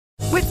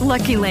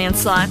Lucky Land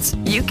Slots,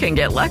 you can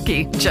get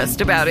lucky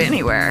just about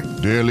anywhere.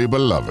 Dearly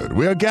beloved,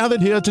 we are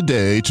gathered here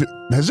today to...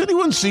 Has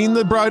anyone seen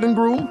the bride and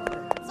groom?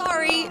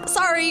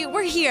 Sorry,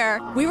 we're here.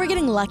 We were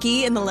getting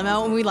lucky in the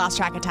limo and we lost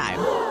track of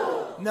time.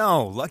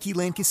 No, Lucky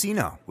Land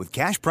Casino, with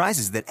cash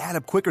prizes that add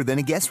up quicker than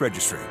a guest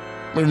registry.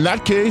 In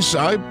that case,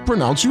 I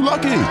pronounce you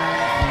lucky.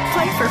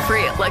 Play for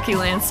free at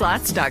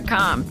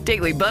LuckyLandSlots.com.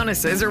 Daily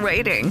bonuses are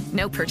waiting.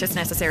 No purchase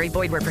necessary.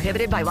 Void where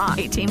prohibited by law.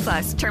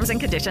 18+. Terms and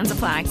conditions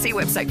apply. See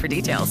website for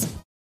details.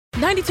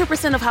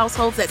 92% of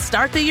households that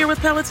start the year with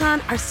Peloton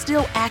are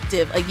still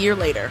active a year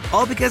later.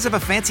 All because of a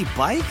fancy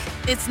bike?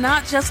 It's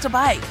not just a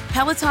bike.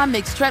 Peloton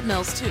makes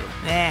treadmills too.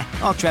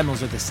 All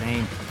treadmills are the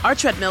same. Our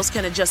treadmills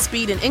can adjust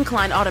speed and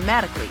incline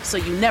automatically, so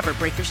you never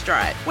break your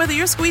stride. Whether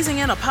you're squeezing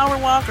in a power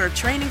walk or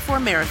training for a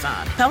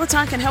marathon,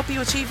 Peloton can help you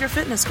achieve your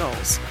fitness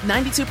goals.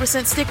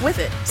 92% stick with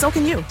it. So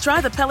can you. Try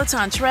the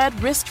Peloton Tread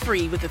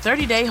risk-free with a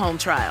 30-day home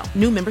trial.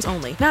 New members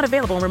only. Not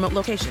available in remote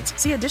locations.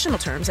 See additional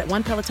terms at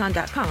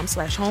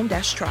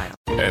onepeloton.com/home-trial.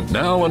 And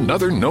now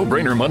another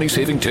no-brainer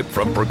money-saving tip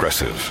from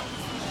Progressive.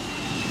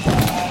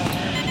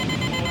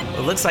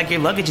 It looks like your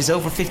luggage is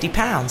over 50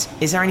 pounds.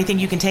 Is there anything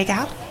you can take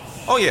out?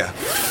 Oh, yeah.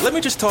 Let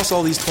me just toss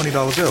all these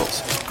 $20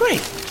 bills.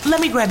 Great.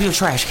 Let me grab you a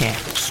trash can.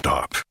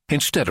 Stop.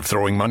 Instead of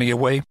throwing money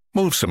away,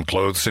 move some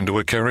clothes into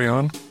a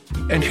carry-on.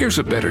 And here's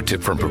a better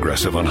tip from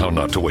Progressive on how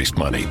not to waste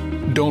money.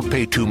 Don't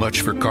pay too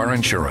much for car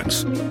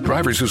insurance.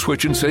 Drivers who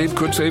switch and save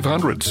could save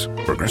hundreds.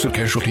 Progressive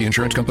Casualty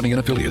Insurance Company and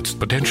Affiliates.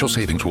 Potential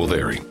savings will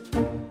vary.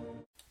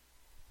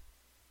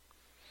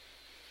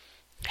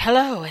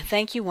 Hello, and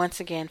thank you once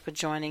again for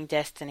joining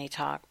Destiny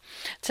Talk.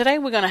 Today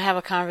we're going to have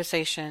a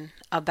conversation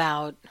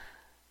about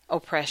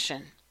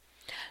oppression.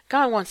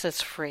 God wants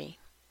us free.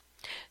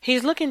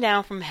 He's looking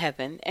down from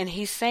heaven and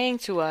he's saying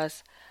to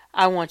us,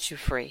 I want you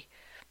free.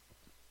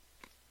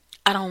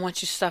 I don't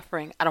want you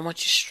suffering. I don't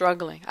want you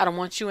struggling. I don't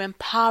want you in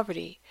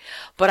poverty.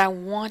 But I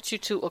want you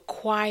to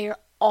acquire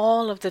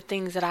all of the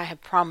things that I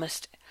have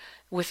promised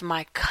with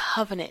my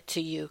covenant to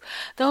you.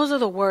 Those are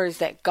the words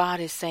that God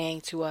is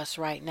saying to us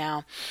right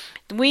now.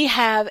 We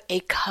have a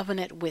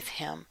covenant with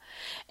him,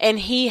 and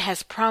he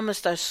has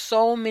promised us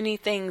so many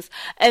things.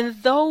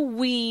 And though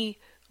we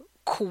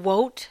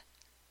quote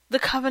the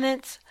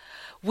covenants,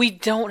 we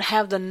don't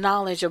have the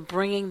knowledge of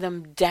bringing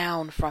them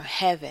down from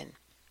heaven,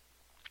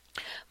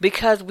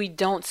 because we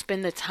don't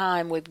spend the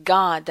time with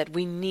God that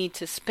we need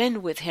to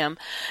spend with him.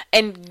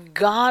 And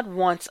God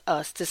wants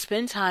us to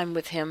spend time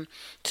with him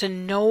to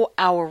know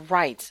our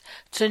rights,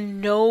 to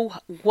know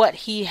what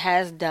he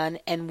has done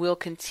and will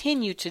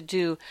continue to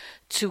do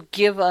to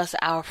give us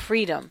our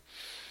freedom.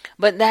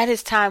 But that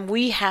is time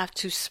we have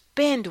to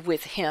spend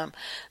with him.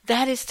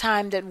 That is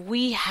time that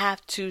we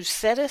have to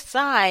set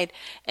aside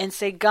and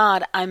say,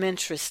 God, I'm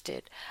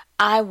interested.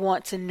 I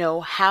want to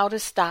know how to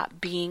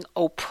stop being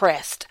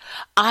oppressed.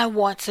 I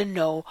want to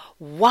know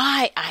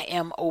why I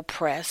am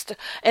oppressed.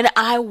 And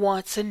I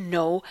want to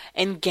know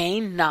and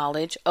gain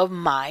knowledge of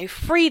my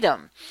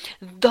freedom.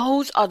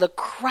 Those are the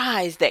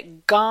cries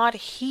that God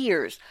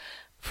hears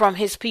from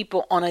his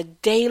people on a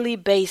daily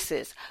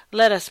basis.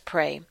 Let us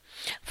pray.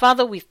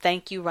 Father, we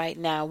thank you right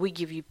now. We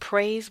give you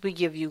praise, we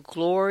give you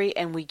glory,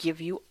 and we give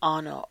you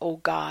honor, oh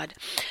God.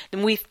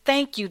 And we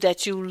thank you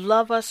that you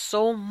love us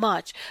so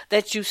much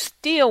that you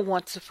still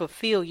want to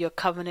fulfill your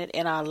covenant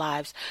in our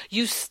lives.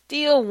 You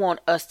still want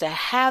us to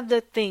have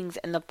the things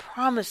and the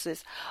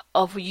promises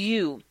of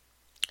you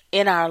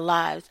in our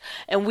lives.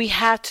 And we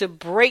have to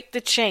break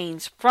the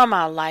chains from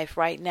our life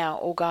right now,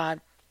 oh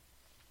God.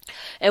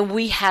 And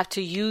we have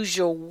to use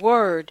your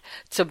word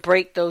to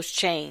break those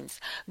chains.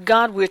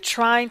 God, we're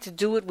trying to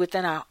do it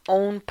within our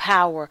own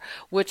power.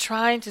 We're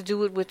trying to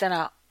do it within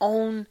our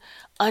own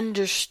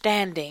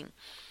understanding.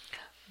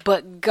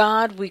 But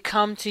God, we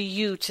come to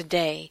you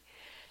today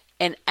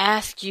and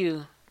ask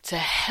you to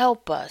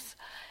help us.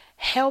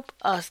 Help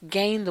us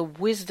gain the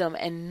wisdom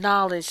and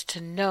knowledge to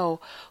know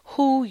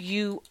who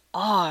you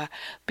are.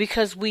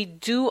 Because we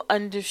do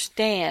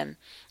understand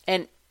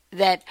and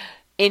that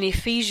in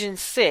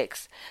Ephesians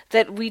 6,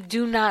 that we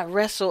do not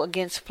wrestle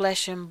against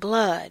flesh and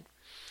blood,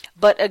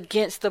 but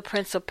against the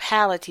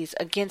principalities,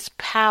 against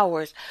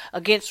powers,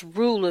 against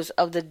rulers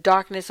of the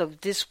darkness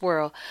of this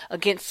world,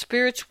 against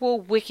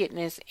spiritual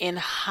wickedness in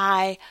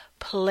high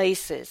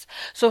places.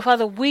 So,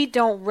 Father, we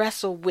don't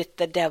wrestle with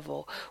the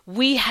devil.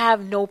 We have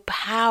no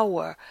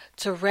power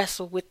to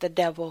wrestle with the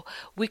devil.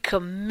 We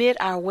commit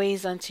our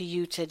ways unto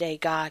you today,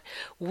 God.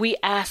 We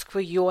ask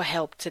for your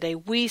help today.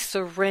 We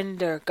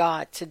surrender,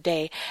 God,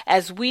 today.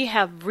 As we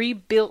have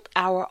rebuilt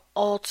our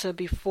altar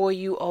before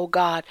you, oh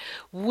God,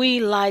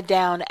 we lie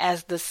down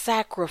as the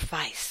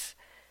sacrifice.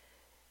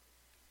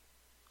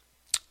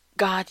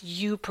 God,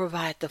 you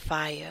provide the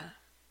fire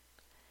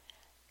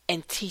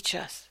and teach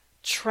us,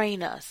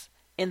 train us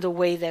in the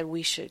way that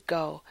we should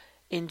go,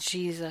 in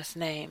Jesus'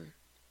 name.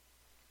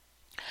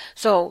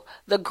 So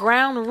the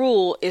ground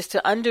rule is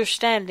to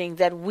understanding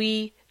that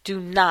we do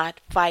not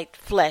fight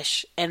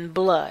flesh and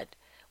blood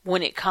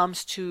when it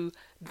comes to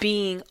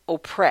being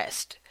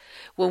oppressed.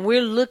 When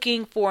we're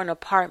looking for an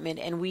apartment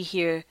and we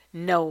hear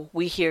no,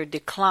 we hear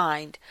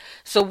declined.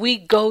 So we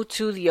go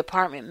to the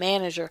apartment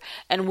manager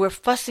and we're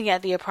fussing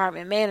at the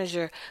apartment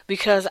manager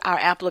because our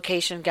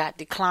application got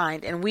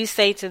declined. And we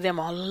say to them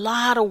a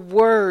lot of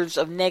words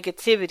of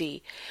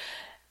negativity.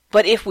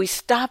 But if we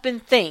stop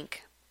and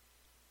think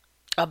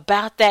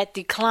about that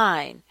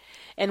decline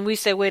and we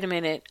say, wait a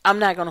minute, I'm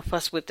not going to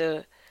fuss with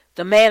the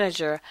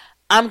manager.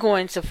 I'm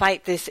going to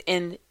fight this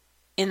in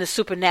the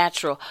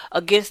supernatural,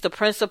 against the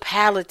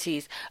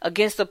principalities,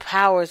 against the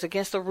powers,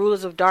 against the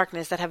rulers of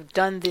darkness that have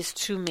done this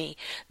to me.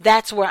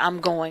 That's where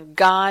I'm going.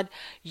 God,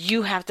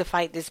 you have to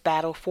fight this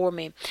battle for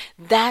me.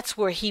 That's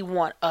where he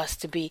wants us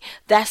to be.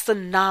 That's the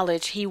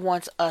knowledge he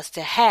wants us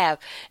to have.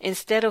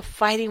 Instead of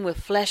fighting with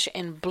flesh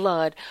and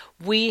blood,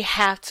 we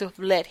have to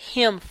let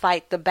him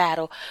fight the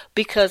battle,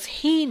 because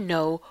he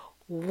knows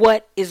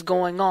what is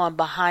going on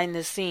behind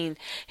the scene.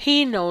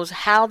 He knows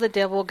how the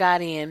devil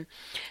got in.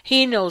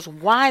 He knows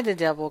why the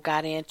devil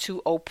got in,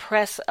 to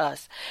oppress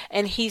us.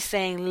 And he's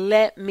saying,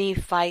 let me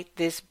fight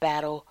this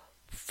battle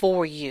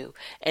for you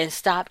and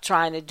stop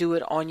trying to do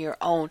it on your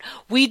own.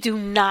 We do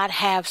not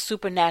have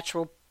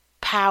supernatural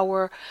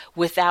power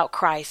without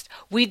Christ.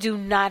 We do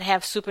not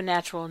have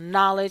supernatural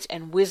knowledge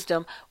and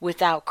wisdom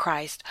without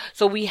Christ.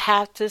 So we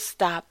have to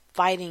stop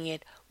fighting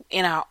it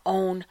in our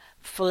own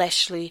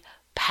fleshly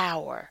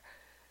power.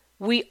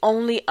 We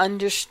only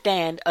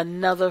understand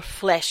another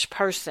flesh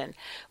person.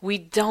 We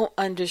don't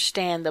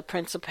understand the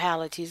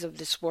principalities of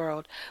this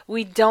world.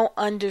 We don't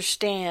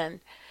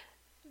understand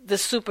the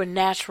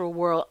supernatural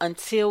world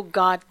until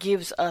God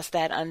gives us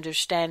that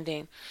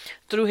understanding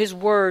through his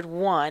word,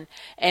 one,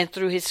 and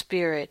through his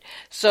spirit.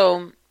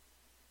 So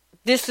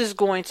this is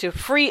going to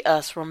free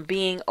us from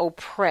being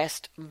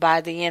oppressed by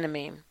the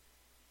enemy.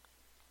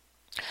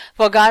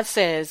 For God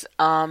says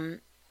in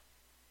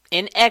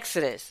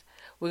Exodus,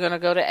 we're going to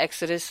go to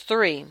Exodus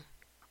 3:7.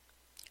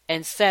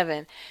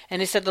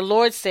 And it said, the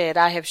Lord said,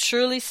 I have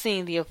surely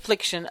seen the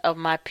affliction of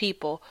my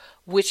people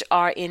which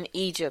are in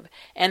Egypt,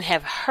 and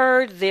have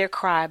heard their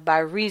cry by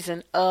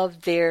reason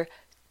of their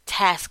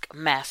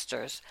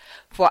taskmasters,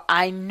 for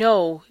I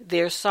know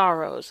their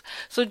sorrows.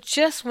 So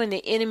just when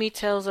the enemy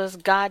tells us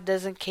God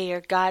doesn't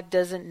care, God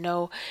doesn't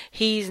know,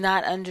 he's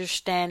not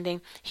understanding,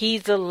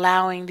 he's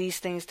allowing these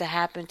things to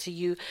happen to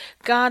you,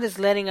 God is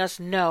letting us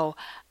know,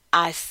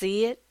 I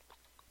see it,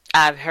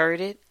 I've heard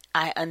it,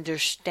 I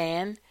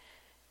understand,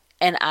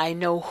 and I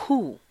know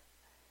who.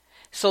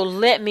 So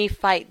let me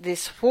fight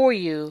this for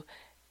you,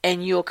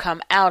 and you'll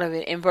come out of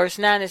it. In verse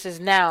 9 it says,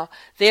 now,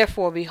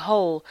 therefore,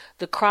 behold,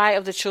 the cry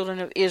of the children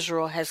of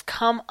Israel has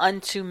come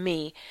unto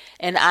me,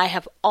 and I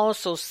have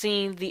also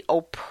seen the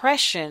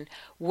oppression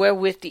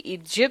wherewith the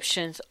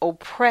Egyptians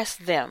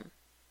oppressed them.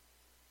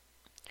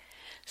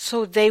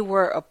 So they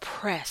were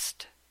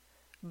oppressed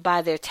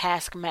by their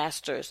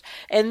taskmasters.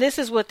 And this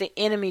is what the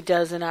enemy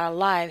does in our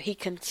life. He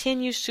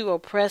continues to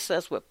oppress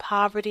us with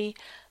poverty,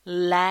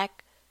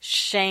 lack,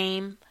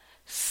 shame,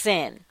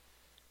 sin,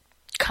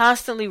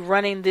 constantly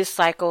running this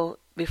cycle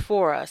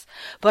before us.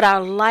 But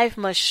our life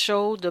must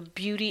show the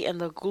beauty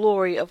and the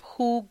glory of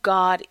who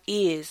God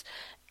is,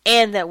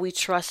 and that we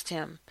trust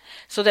him,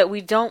 so that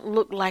we don't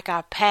look like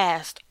our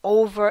past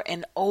over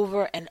and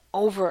over and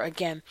over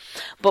again,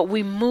 but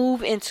we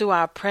move into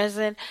our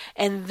present,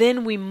 and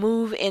then we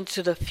move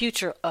into the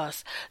future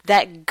us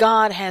that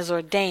God has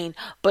ordained.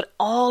 But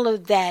all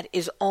of that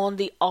is on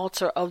the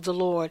altar of the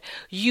Lord.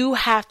 You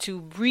have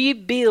to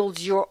rebuild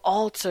your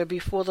altar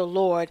before the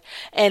Lord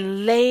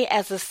and lay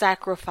as a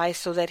sacrifice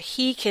so that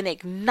he can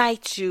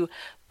ignite you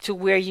to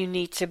where you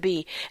need to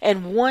be.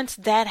 And once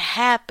that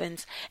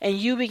happens and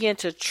you begin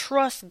to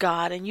trust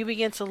God and you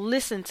begin to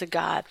listen to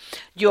God,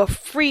 your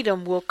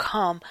freedom will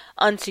come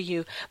unto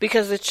you.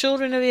 Because the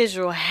children of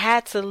Israel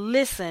had to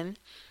listen,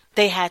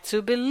 they had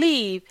to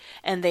believe,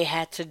 and they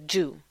had to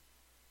do.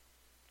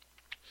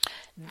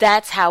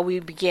 That's how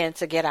we began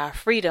to get our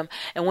freedom.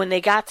 And when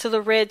they got to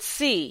the Red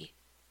Sea,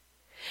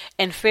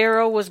 and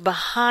Pharaoh was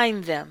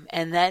behind them,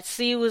 and that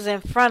sea was in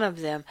front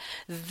of them,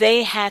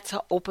 they had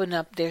to open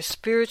up their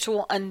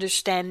spiritual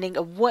understanding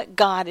of what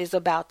God is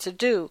about to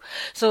do.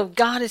 So if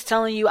God is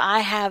telling you, I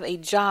have a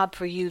job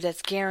for you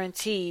that's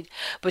guaranteed,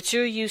 but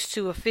you're used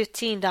to a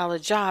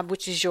 $15 job,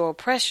 which is your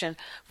oppression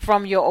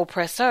from your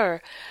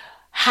oppressor,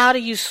 how do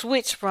you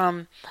switch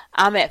from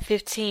I'm at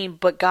 15,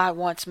 but God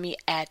wants me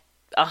at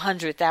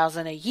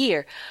 100,000 a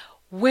year?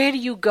 Where do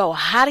you go?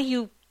 How do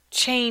you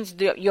change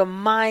your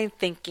mind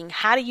thinking?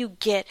 How do you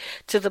get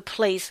to the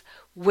place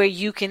where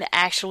you can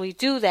actually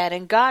do that?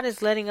 And God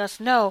is letting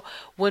us know,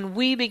 when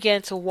we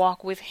begin to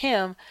walk with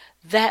him,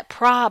 that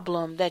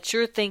problem that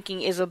you're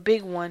thinking is a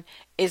big one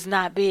is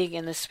not big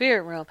in the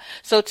spirit realm.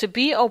 So to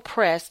be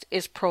oppressed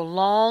is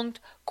prolonged,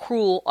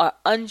 cruel, or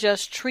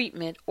unjust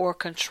treatment or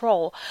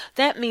control.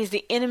 That means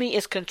the enemy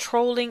is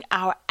controlling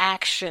our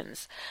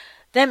actions.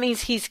 That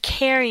means he's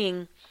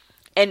carrying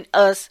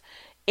us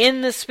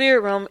in the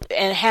spirit realm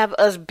and have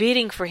us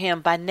bidding for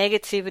him by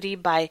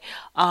negativity, by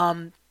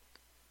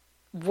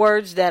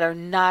words that are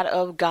not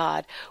of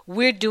God.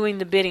 We're doing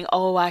the bidding.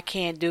 Oh, I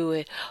can't do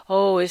it.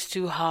 Oh, it's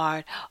too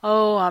hard.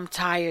 Oh, I'm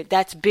tired.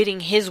 That's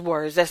bidding his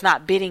words. That's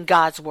not bidding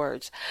God's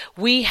words.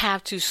 We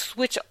have to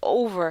switch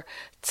over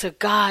to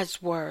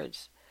God's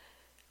words.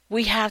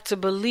 We have to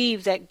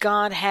believe that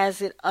God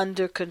has it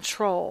under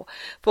control.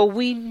 For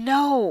we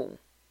know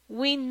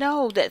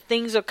that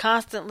things are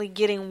constantly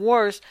getting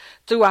worse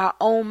through our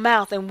own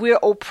mouth, and we're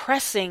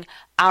oppressing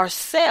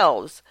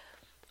ourselves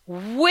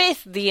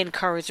with the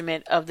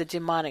encouragement of the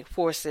demonic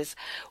forces,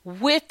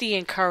 with the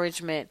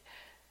encouragement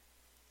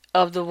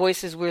of the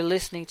voices we're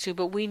listening to.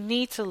 But we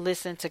need to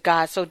listen to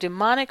God. So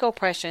demonic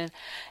oppression,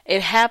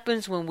 it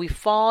happens when we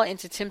fall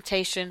into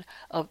temptation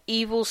of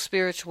evil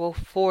spiritual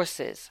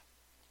forces.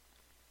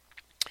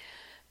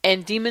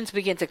 And demons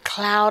begin to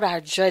cloud our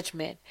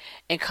judgment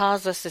and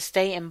cause us to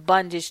stay in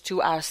bondage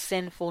to our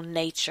sinful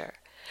nature.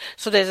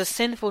 So there's a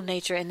sinful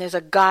nature and there's a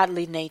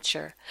godly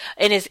nature.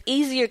 And it's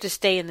easier to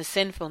stay in the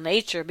sinful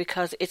nature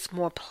because it's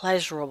more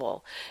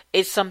pleasurable.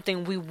 It's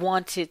something we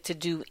wanted to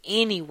do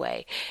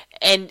anyway.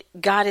 And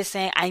God is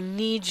saying, I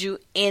need you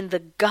in the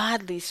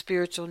godly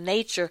spiritual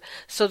nature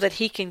so that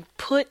he can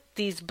put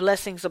these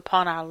blessings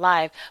upon our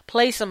life,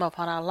 place them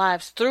upon our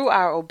lives through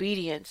our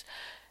obedience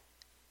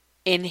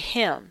in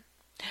him.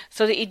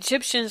 So the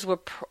Egyptians were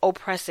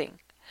oppressing.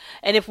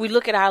 And if we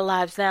look at our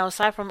lives now,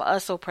 aside from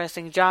us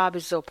oppressing, job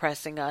is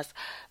oppressing us,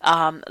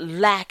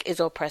 lack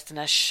is oppressing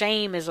us,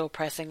 shame is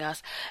oppressing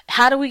us.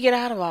 How do we get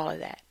out of all of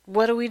that?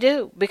 What do we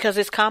do? Because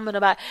it's common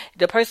about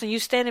the person you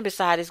standing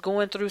beside is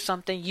going through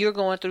something, you're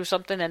going through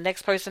something, the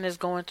next person is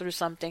going through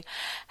something.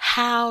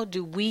 How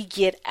do we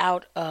get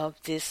out of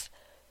this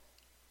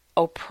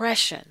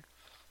oppression?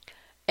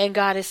 And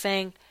God is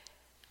saying,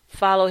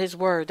 follow his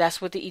word.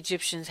 That's what the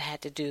Egyptians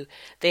had to do.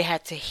 They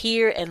had to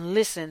hear and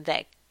listen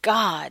that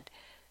God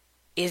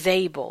is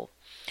able.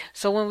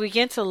 So when we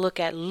begin to look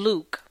at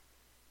Luke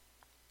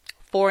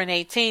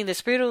 4:18, the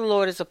Spirit of the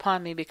Lord is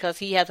upon me because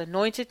he hath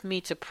anointed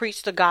me to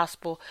preach the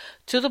gospel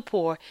to the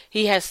poor.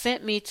 He has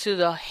sent me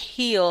to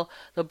heal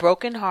the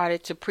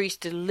brokenhearted, to preach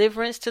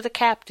deliverance to the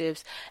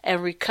captives,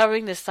 and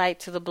recovering the sight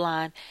to the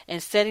blind,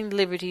 and setting at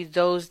liberty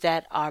those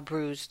that are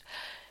bruised.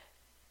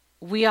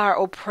 We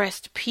are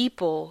oppressed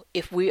people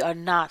if we are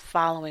not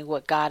following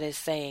what God is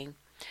saying.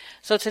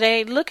 So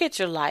today, look at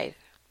your life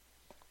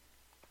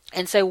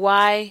and say,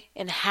 why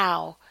and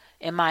how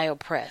am I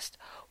oppressed?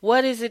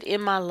 What is it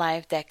in my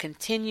life that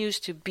continues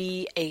to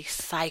be a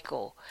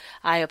cycle?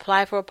 I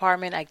apply for an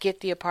apartment, I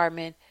get the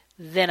apartment,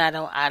 then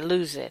I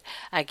lose it.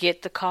 I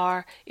get the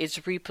car,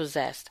 it's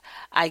repossessed.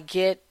 I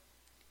get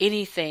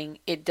anything,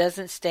 it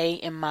doesn't stay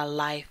in my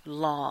life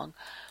long.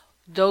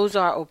 Those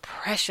are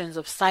oppressions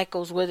of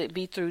cycles, whether it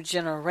be through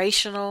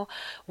generational,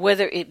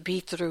 whether it be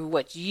through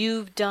what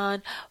you've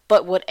done.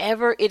 But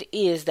whatever it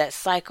is, that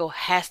cycle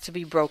has to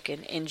be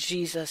broken in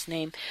Jesus'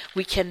 name.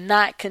 We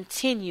cannot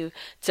continue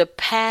to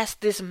pass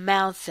this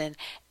mountain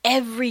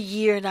every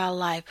year in our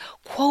life,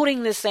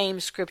 quoting the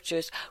same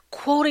scriptures,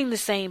 quoting the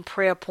same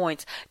prayer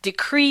points,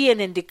 decreeing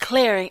and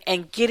declaring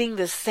and getting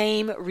the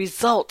same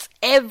results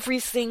every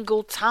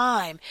single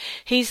time.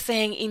 He's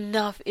saying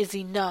enough is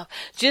enough.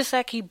 Just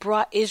like he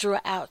brought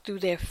Israel out through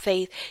their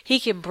faith, he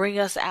can bring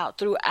us out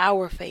through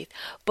our faith.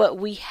 But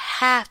we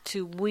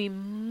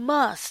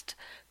must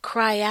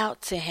cry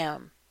out to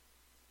him.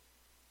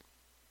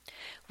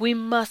 We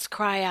must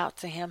cry out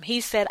to him.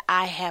 He said,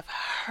 I have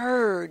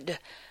heard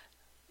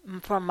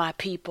from my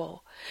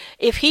people.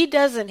 If he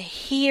doesn't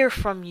hear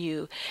from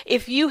you,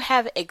 if you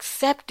have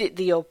accepted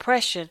the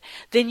oppression,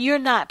 then you're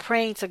not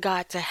praying to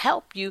God to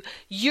help you.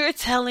 You're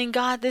telling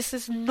God this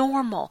is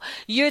normal.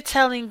 You're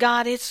telling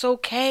God it's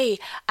okay.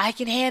 I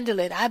can handle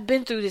it. I've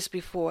been through this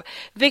before.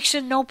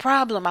 Eviction, no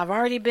problem. I've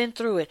already been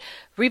through it.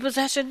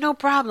 Repossession, no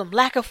problem.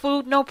 Lack of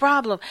food, no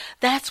problem.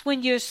 That's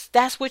what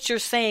you're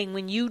saying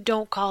when you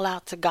don't call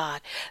out to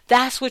God.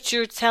 That's what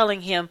you're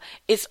telling him.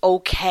 It's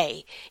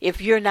okay if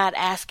you're not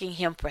asking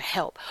him for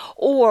help.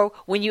 Or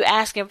when you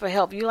ask him for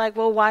help, you're like,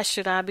 well, why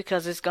should I?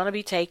 Because it's going to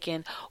be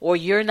taken, or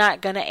you're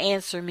not going to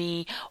answer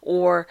me,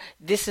 or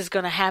this is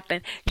going to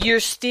happen.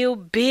 You're still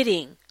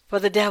bidding for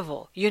the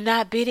devil. You're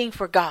not bidding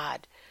for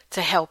God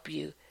to help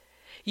you.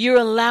 You're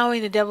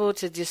allowing the devil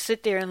to just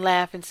sit there and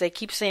laugh and say,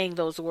 keep saying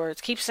those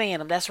words. Keep saying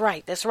them. That's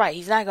right. That's right.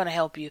 He's not going to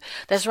help you.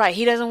 That's right.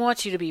 He doesn't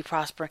want you to be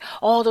prospering.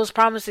 All those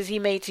promises he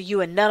made to you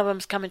and none of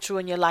them's coming true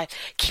in your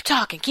life. Keep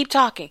talking. Keep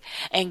talking.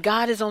 And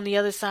God is on the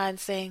other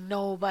side saying,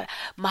 no, but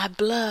my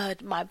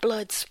blood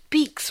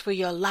speaks for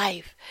your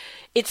life.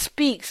 It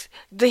speaks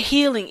the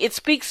healing. It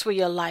speaks for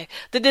your life.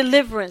 The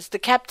deliverance, the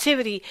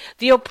captivity,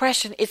 the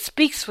oppression. It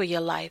speaks for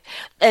your life.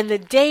 And the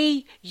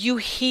day you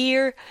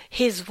hear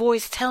his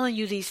voice telling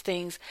you these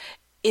things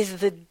is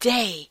the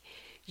day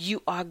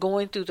you are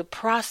going through the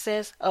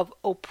process of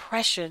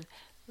oppression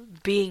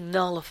being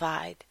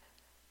nullified.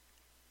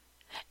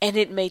 And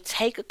it may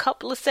take a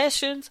couple of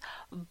sessions,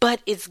 but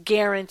it's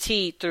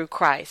guaranteed through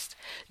Christ.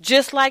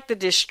 Just like the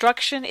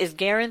destruction is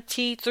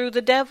guaranteed through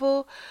the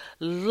devil,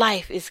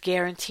 life is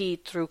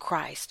guaranteed through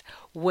Christ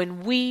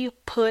when we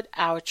put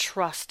our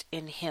trust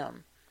in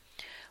him.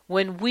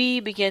 when we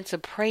begin to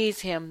praise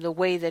him the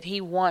way that he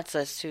wants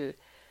us to.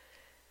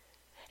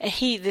 And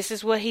this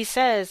is what he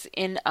says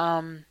in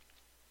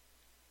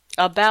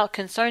about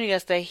concerning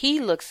us that he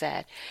looks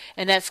at,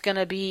 and that's going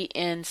to be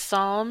in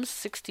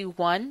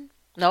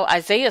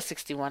Isaiah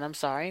 61, I'm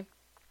sorry,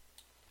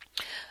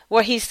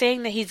 where he's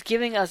saying that he's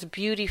giving us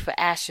beauty for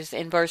ashes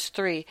in verse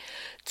 3,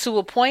 to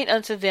appoint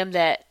unto them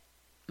that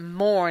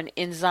mourn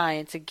in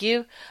Zion, to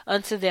give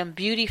unto them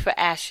beauty for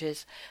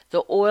ashes,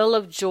 the oil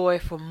of joy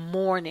for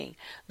mourning,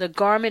 the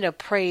garment of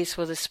praise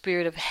for the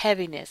spirit of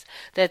heaviness,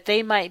 that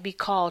they might be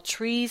called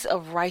trees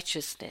of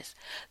righteousness,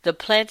 the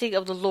planting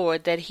of the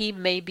Lord, that he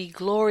may be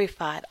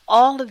glorified.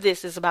 All of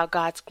this is about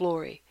God's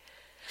glory.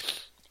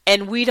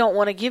 And we don't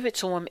want to give it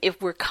to him if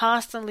we're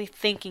constantly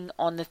thinking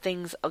on the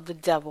things of the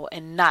devil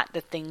and not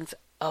the things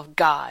of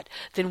God.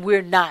 Then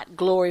we're not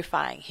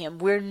glorifying him.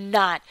 We're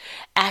not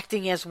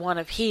acting as one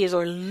of his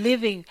or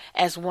living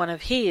as one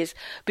of his,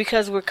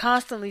 because we're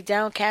constantly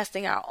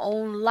downcasting our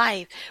own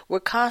life. We're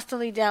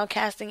constantly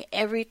downcasting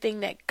everything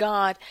that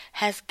God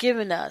has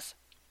given us.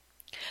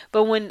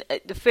 But when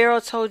the Pharaoh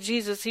told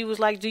Jesus, he was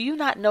like, do you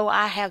not know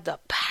I have the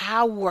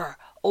power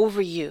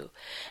over you?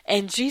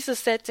 And Jesus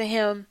said to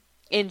him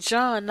in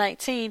John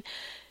 19,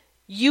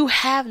 you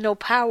have no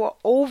power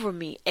over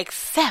me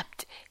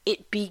except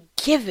it be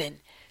given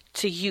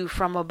to you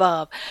from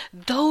above.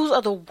 Those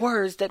are the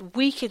words that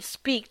we can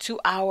speak to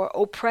our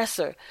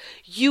oppressor.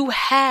 You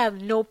have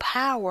no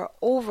power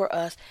over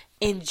us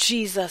in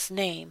Jesus'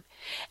 name.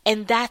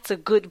 And that's a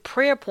good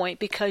prayer point,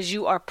 because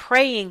you are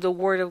praying the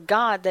word of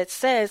God that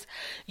says,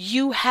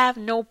 you have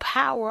no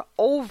power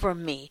over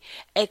me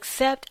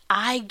except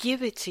I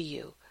give it to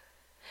you.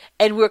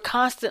 And we're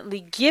constantly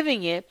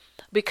giving it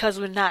because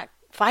we're not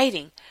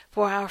fighting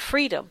for our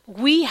freedom.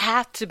 We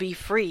have to be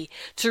free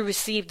to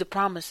receive the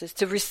promises,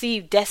 to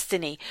receive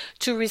destiny,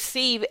 to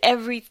receive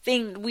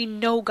everything we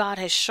know God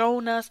has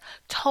shown us,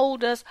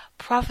 told us,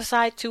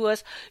 prophesied to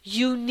us.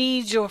 You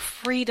need your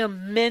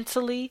freedom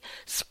mentally,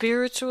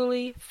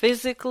 spiritually,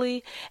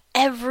 physically.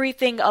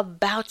 Everything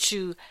about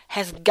you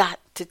has got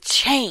to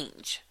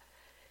change.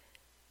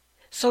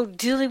 So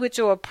dealing with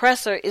your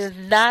oppressor is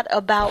not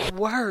about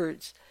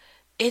words.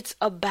 It's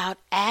about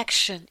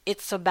action.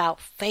 It's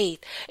about faith.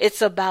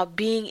 It's about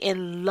being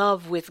in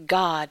love with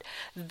God.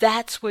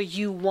 That's where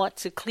you want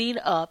to clean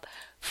up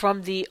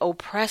from the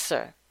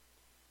oppressor.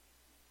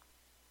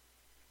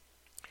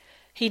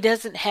 He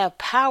doesn't have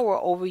power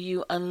over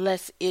you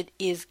unless it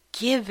is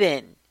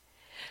given.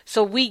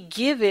 So we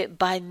give it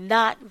by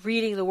not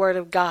reading the word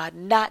of God,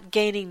 not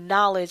gaining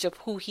knowledge of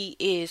who he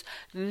is,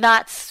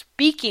 not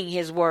speaking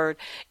his word,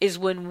 is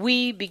when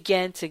we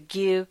begin to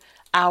give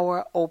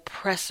our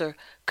oppressor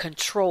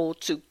control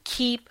to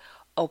keep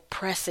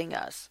oppressing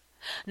us.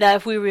 Now,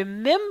 if we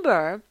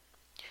remember,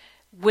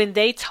 when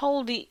they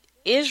told the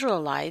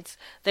Israelites,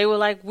 they were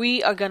like,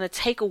 we are going to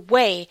take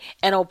away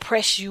and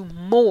oppress you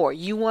more.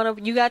 You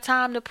got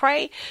time to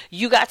pray?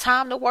 You got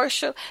time to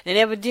worship? And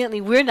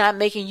evidently we're not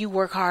making you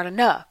work hard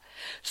enough.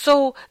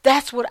 So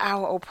that's what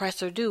our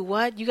oppressor do.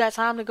 What? You got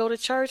time to go to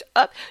church?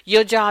 Up.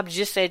 Your job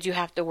just said you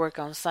have to work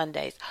on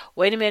Sundays.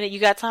 Wait a minute. You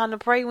got time to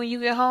pray when you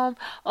get home?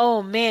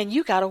 Oh man,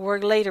 you got to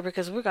work later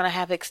because we're going to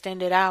have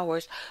extended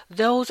hours.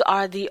 Those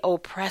are the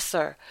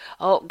oppressor.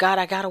 Oh God,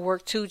 I got to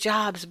work 2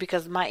 jobs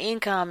because my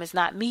income is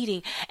not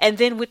meeting. And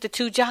then with the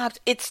 2 jobs,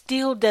 it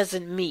still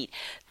doesn't meet.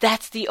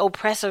 That's the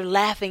oppressor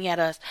laughing at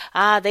us.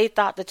 They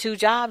thought the 2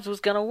 jobs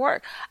was going to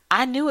work.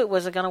 I knew it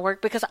wasn't going to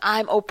work because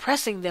I'm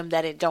oppressing them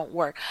that it don't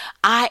work.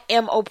 I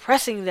am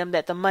oppressing them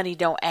that the money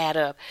don't add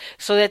up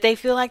so that they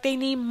feel like they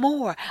need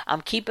more.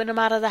 I'm keeping them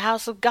out of the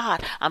house of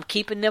God. I'm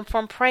keeping them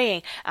from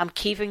praying. I'm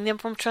keeping them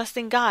from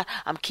trusting God.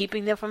 I'm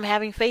keeping them from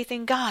having faith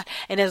in God.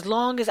 And as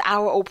long as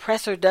our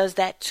oppressor does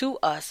that to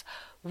us,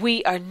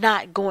 we are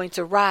not going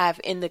to arrive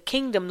in the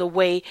kingdom the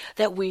way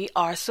that we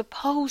are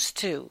supposed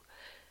to.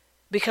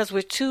 Because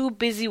we're too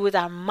busy with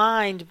our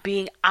mind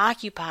being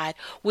occupied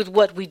with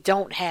what we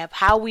don't have,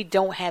 how we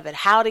don't have it,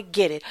 how to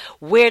get it,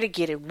 where to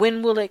get it,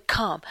 when will it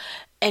come.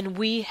 And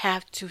we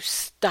have to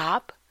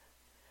stop,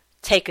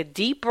 take a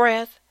deep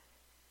breath,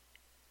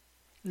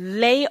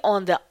 lay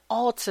on the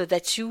altar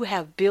that you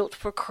have built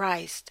for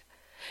Christ.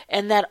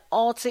 And that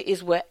altar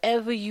is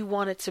wherever you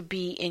want it to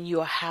be in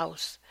your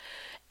house.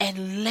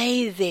 And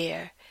lay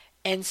there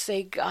and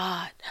say,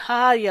 God,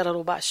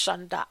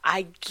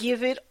 I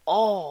give it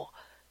all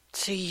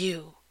to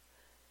you.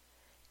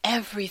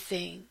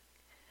 Everything.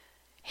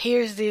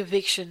 Here's the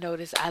eviction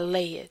notice. I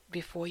lay it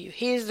before you.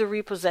 Here's the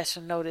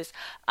repossession notice.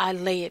 I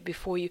lay it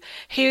before you.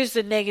 Here's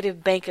the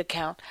negative bank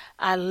account.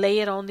 I lay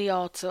it on the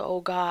altar.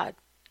 Oh God,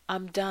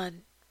 I'm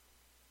done.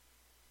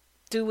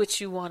 Do what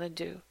you want to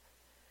do.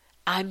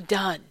 I'm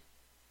done.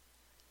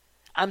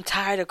 I'm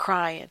tired of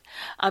crying.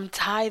 I'm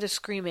tired of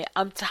screaming.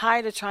 I'm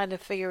tired of trying to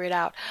figure it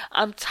out.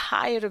 I'm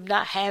tired of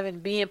not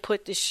being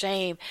put to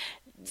shame.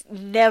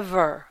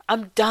 Never.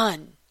 I'm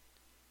done.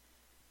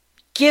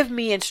 Give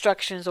me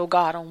instructions, oh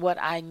God, on what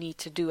I need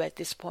to do at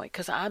this point,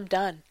 because I'm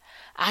done.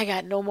 I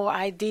got no more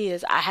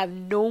ideas. I have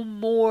no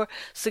more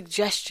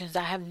suggestions.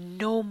 I have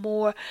no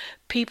more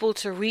people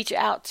to reach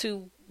out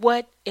to.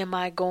 What am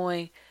I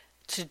going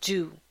to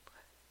do?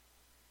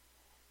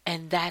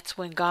 And that's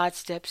when God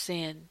steps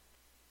in.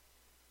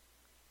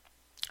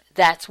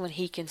 That's when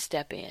he can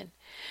step in.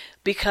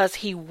 Because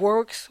he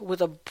works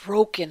with a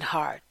broken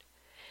heart.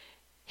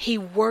 He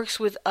works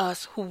with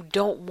us who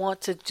don't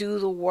want to do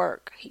the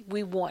work.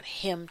 We want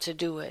him to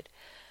do it.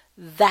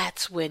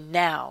 That's when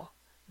now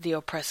the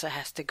oppressor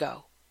has to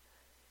go.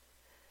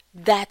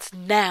 That's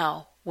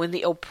now when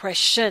the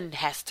oppression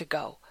has to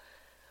go.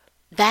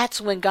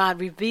 That's when God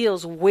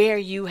reveals where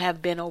you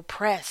have been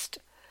oppressed.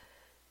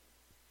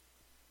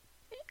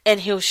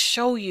 And he'll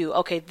show you,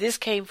 okay, this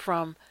came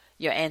from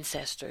your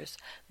ancestors.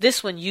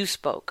 This one you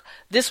spoke.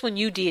 This one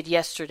you did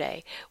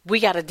yesterday. We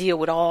got to deal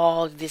with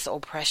all this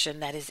oppression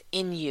that is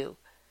in you.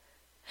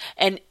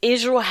 And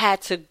Israel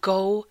had to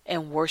go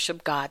and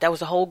worship God. That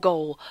was the whole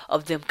goal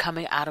of them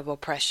coming out of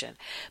oppression.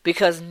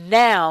 Because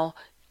now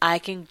I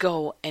can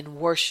go and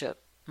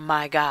worship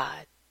my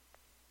God.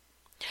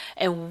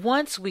 And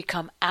once we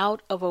come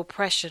out of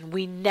oppression,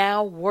 we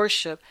now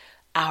worship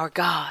our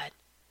God.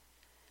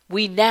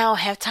 We now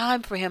have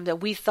time for him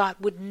that we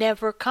thought would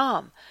never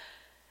come.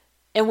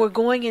 And we're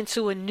going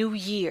into a new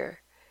year.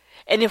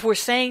 And if we're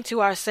saying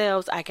to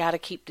ourselves, I got to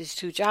keep these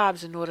 2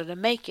 jobs in order to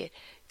make it,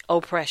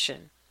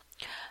 oppression.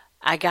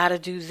 I got to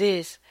do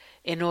this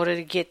in order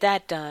to get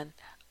that done,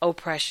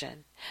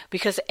 oppression.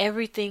 Because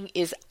everything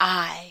is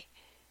I.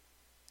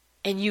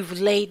 And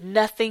you've laid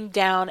nothing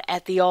down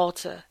at the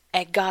altar,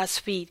 at God's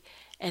feet,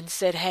 and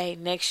said, hey,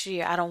 next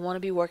year I don't want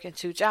to be working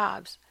 2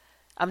 jobs.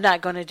 I'm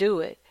not going to do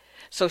it.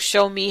 So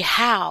show me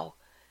how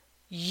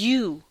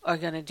you are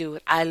going to do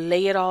it. I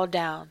lay it all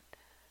down.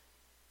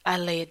 I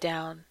lay it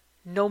down.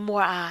 No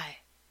more I.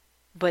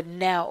 But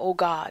now, oh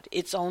God,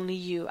 it's only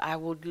you I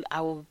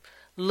will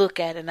look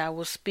at and I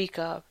will speak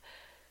of.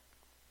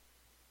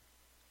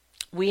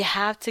 We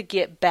have to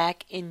get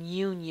back in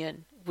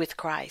union with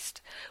Christ.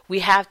 We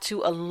have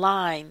to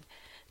align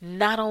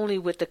not only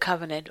with the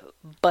covenant,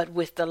 but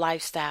with the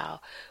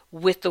lifestyle,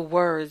 with the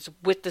words,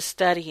 with the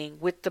studying,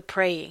 with the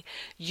praying.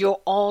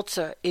 Your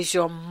altar is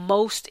your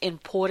most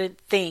important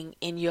thing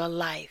in your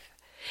life.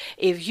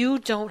 If you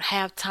don't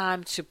have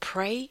time to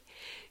pray,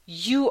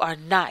 you are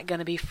not going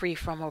to be free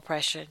from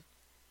oppression.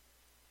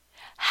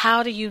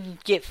 How do you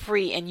get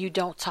free and you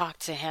don't talk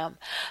to him?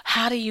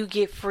 How do you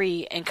get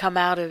free and come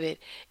out of it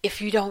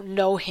if you don't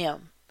know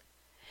him?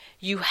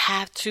 You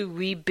have to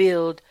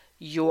rebuild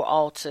your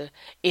altar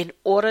in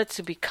order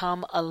to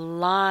become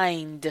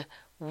aligned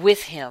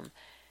with him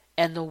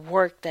and the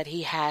work that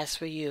he has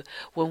for you.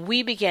 When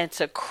we begin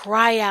to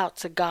cry out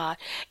to God,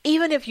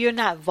 even if you're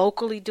not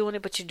vocally doing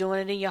it, but you're doing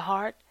it in your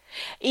heart,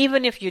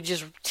 even if you're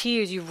just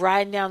tears, you're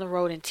riding down the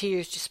road and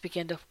tears just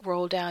begin to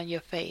roll down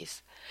your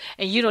face.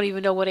 And you don't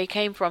even know where they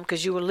came from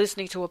because you were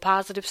listening to a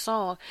positive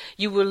song.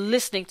 You were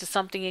listening to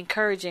something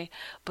encouraging,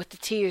 but the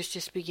tears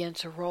just begin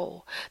to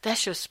roll.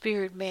 That's your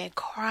spirit man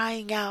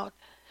crying out,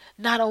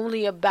 not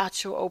only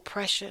about your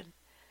oppression,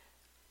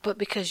 but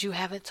because you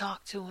haven't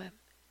talked to him.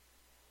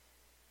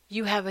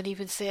 You haven't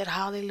even said,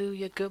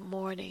 hallelujah, good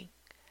morning.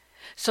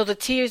 So the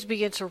tears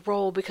begin to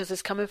roll because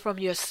it's coming from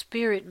your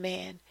spirit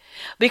man.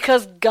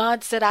 Because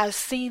God said, I've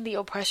seen the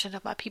oppression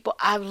of my people.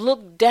 I've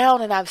looked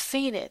down and I've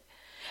seen it.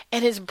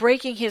 And it's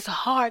breaking his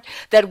heart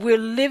that we're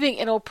living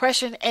in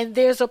oppression and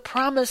there's a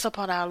promise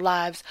upon our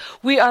lives.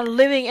 We are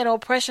living in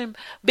oppression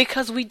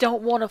because we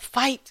don't want to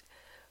fight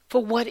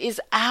for what is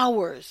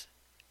ours.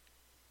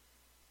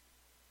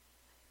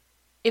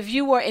 If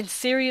you were in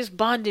serious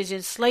bondage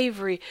and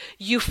slavery,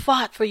 you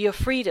fought for your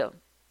freedom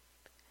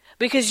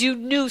because you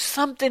knew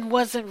something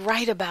wasn't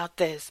right about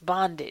this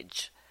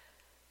bondage.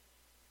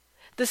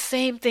 The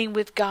same thing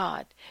with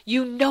God.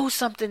 You know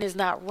something is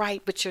not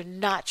right, but you're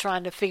not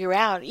trying to figure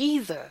out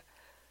either.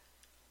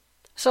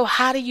 So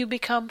how do you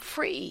become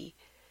free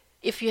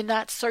if you're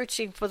not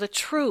searching for the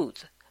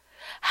truth?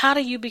 How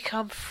do you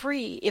become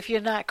free if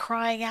you're not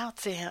crying out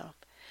to him?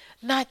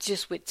 Not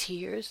just with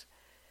tears,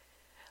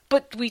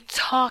 but we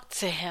talk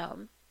to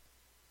him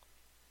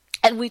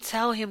and we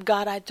tell him,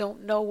 God, I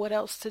don't know what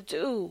else to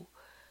do.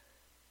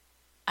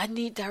 I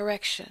need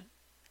direction.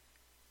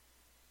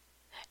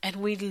 And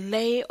we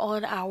lay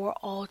on our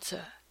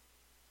altar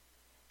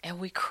and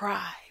we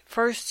cry.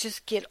 First,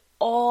 just get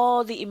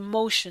all the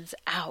emotions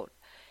out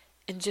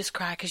and just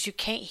cry because you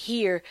can't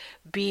hear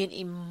being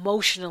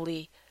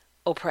emotionally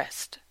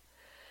oppressed.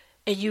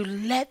 And you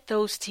let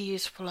those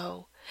tears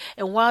flow.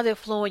 And while they're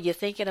flowing, you're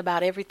thinking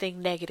about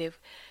everything negative.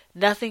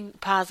 Nothing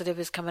positive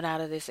is coming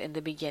out of this in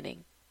the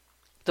beginning.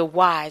 The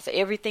whys,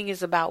 everything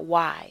is about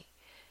why.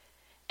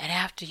 And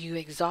after you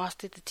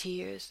exhausted the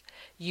tears,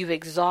 you've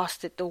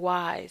exhausted the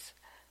whys.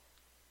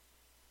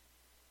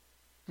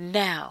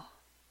 Now,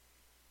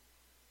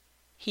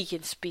 he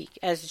can speak.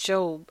 As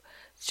Job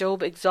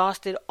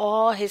exhausted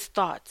all his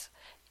thoughts,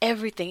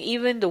 everything,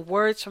 even the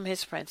words from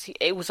his friends.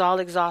 It was all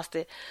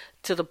exhausted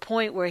to the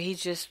point where he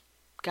just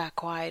got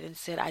quiet and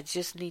said, I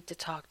just need to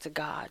talk to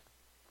God.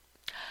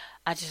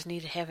 I just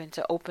need heaven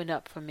to open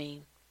up for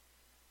me.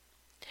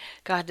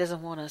 God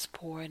doesn't want us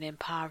poor and in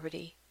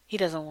poverty. He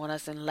doesn't want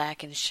us in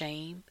lack and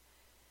shame.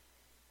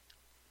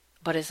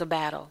 But it's a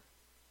battle.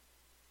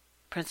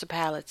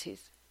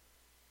 Principalities.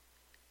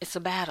 It's a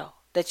battle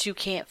that you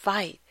can't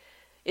fight.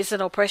 It's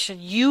an oppression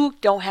you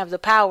don't have the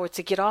power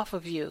to get off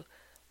of you.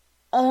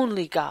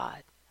 Only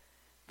God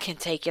can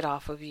take it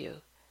off of you.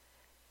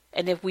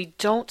 And if we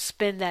don't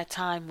spend that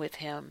time with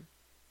Him,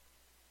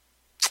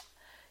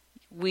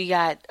 we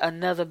got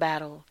another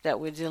battle that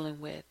we're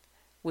dealing with,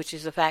 which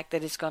is the fact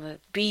that it's going to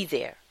be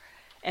there.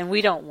 And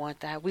we don't want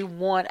that. We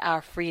want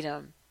our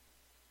freedom.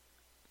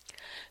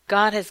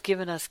 God has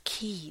given us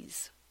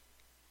keys.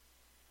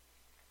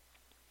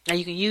 Now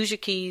you can use your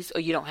keys or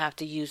you don't have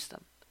to use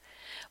them.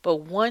 But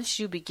once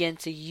you begin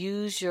to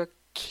use your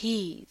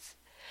keys,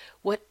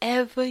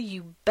 whatever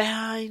you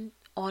bind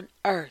on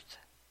earth,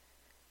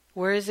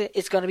 where is it?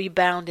 It's going to be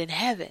bound in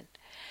heaven.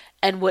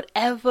 And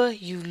whatever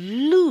you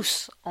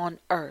loose on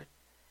earth,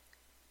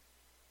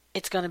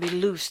 it's going to be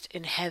loosed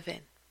in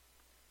heaven.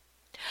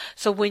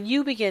 So when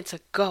you begin to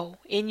go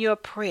in your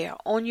prayer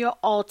on your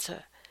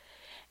altar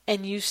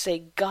and you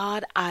say,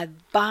 God, I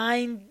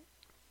bind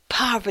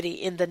poverty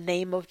in the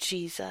name of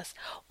Jesus.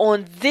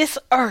 On this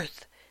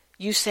earth,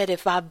 you said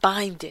if I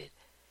bind it,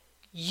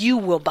 you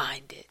will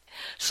bind it.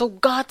 So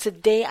God,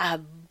 today I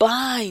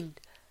bind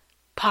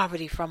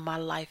poverty from my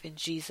life in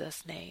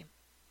Jesus' name.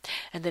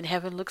 And then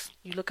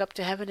you look up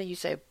to heaven and you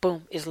say,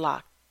 boom, it's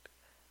locked.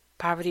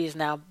 Poverty is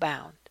now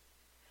bound.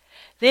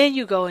 Then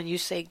you go and you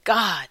say,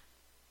 God,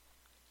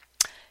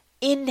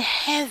 in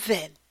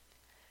heaven,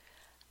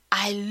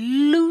 I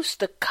loose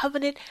the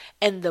covenant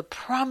and the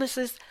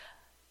promises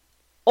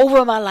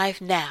over my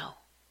life now.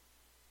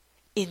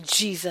 In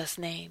Jesus'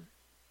 name.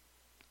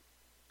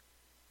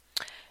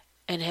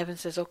 And heaven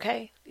says,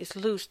 okay, it's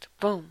loosed.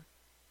 Boom.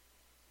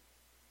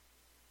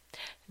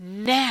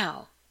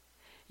 Now,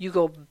 you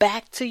go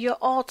back to your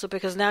altar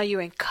because now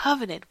you're in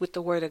covenant with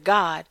the Word of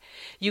God.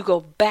 You go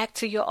back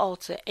to your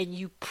altar and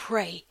you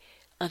pray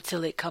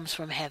until it comes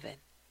from heaven.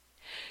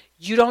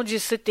 You don't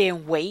just sit there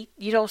and wait.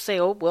 You don't say,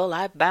 oh, well,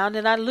 I bound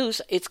and I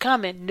loose. It's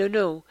coming.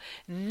 No.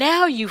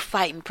 Now you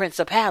fighting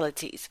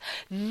principalities.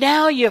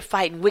 Now you're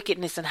fighting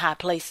wickedness in high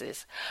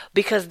places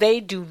because they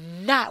do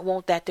not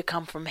want that to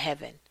come from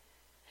heaven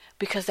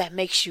because that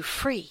makes you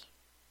free.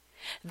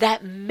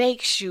 That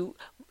makes you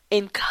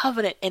in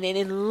covenant and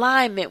in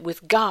alignment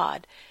with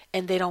God.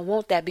 And they don't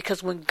want that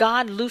because when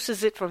God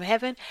looses it from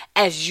heaven,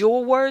 as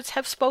your words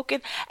have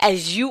spoken,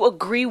 as you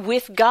agree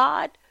with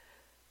God,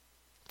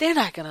 they're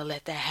not going to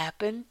let that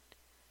happen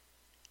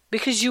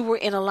because you were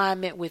in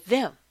alignment with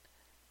them.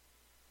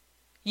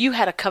 You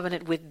had a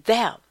covenant with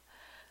them.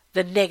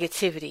 The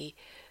negativity,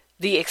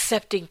 the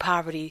accepting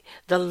poverty,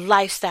 the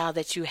lifestyle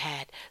that you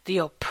had, the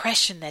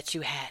oppression that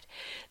you had.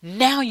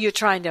 Now you're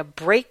trying to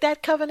break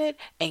that covenant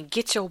and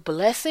get your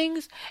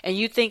blessings and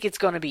you think it's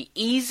going to be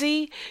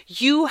easy.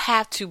 You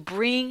have to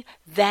bring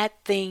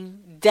that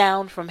thing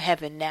down from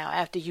heaven now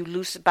after you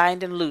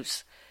bind and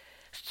loose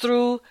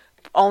through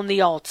on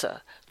the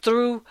altar.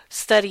 Through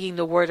studying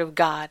the Word of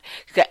God.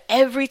 Because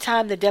every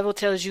time the devil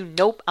tells you,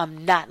 nope,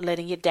 I'm not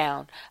letting it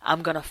down,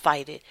 I'm going to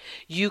fight it,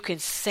 you can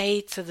say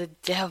to the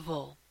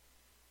devil,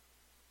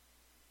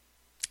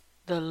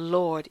 the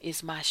Lord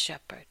is my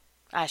shepherd,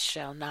 I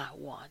shall not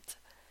want.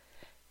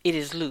 It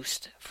is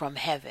loosed from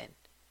heaven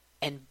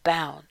and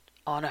bound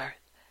on earth.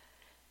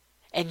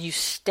 And you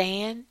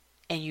stand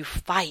and you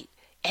fight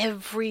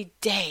every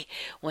day.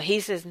 When he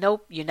says,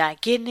 nope, you're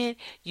not getting it,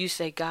 you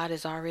say, God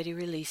has already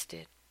released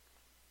it.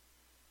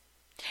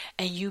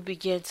 And you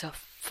begin to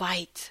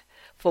fight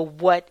for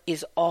what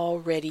is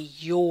already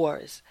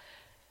yours.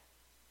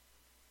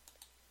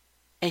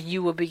 And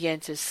you will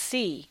begin to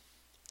see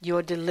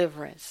your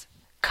deliverance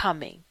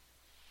coming.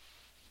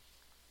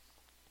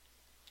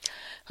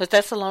 So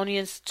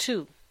Thessalonians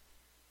 2,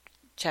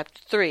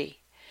 chapter 3.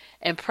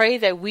 And pray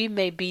that we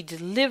may be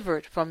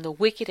delivered from the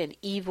wicked and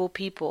evil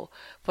people.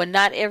 For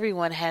not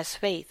everyone has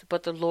faith,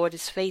 but the Lord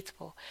is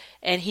faithful.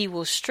 And He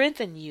will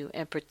strengthen you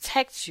and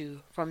protect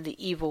you from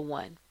the evil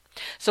one.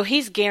 So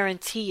He's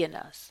guaranteeing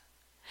us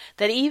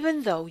that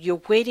even though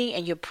you're waiting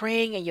and you're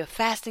praying and you're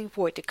fasting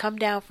for it to come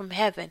down from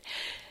heaven,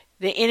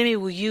 the enemy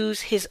will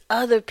use his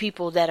other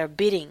people that are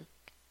bidding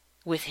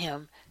with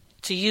him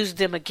to use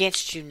them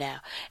against you now.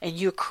 And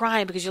you're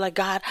crying because you're like,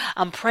 God,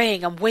 I'm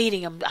praying, I'm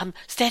waiting, I'm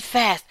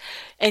steadfast.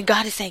 And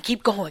God is saying,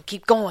 keep going,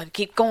 keep going,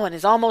 keep going.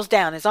 It's almost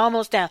down, it's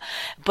almost down.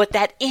 But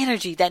that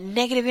energy, that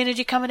negative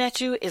energy coming at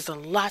you is a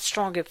lot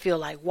stronger, feel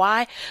like.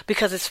 Why?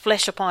 Because it's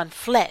flesh upon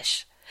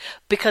flesh.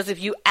 Because if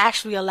you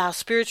actually allow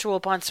spiritual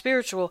upon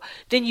spiritual,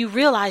 then you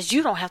realize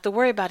you don't have to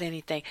worry about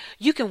anything.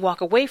 You can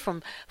walk away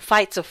from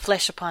fights of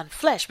flesh upon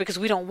flesh because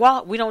we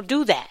don't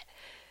do that.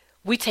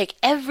 We take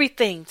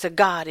everything to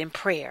God in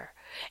prayer,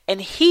 and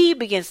He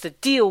begins to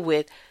deal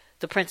with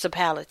the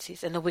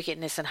principalities and the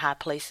wickedness in high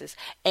places,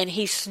 and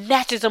He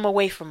snatches them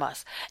away from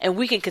us, and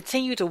we can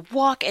continue to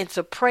walk and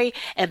to pray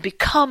and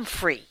become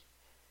free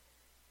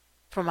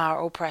from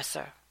our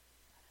oppressor.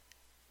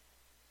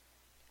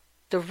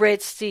 The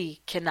Red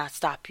Sea cannot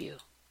stop you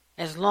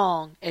as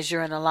long as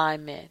you're in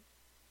alignment.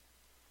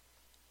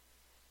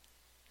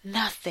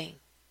 Nothing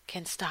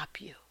can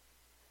stop you.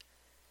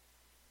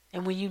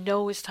 And when you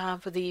know it's time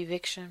for the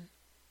eviction,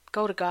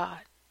 go to God,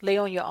 lay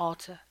on your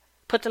altar,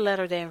 put the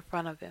letter there in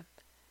front of him,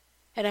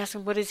 and ask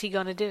him, what is he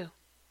going to do?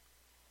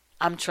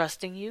 I'm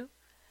trusting you.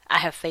 I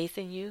have faith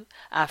in you.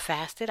 I've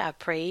fasted, I've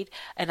prayed,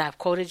 and I've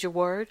quoted your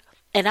word.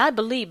 And I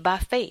believe by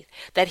faith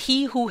that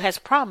he who has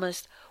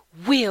promised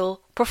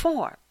will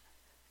perform.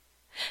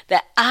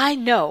 That I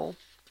know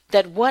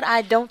that what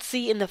I don't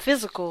see in the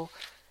physical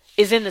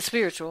is in the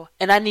spiritual,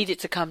 and I need it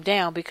to come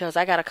down because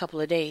I got a couple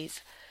of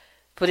days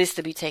for this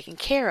to be taken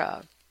care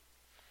of.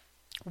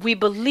 We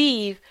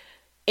believe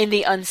in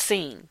the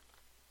unseen.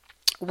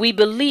 We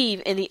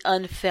believe in the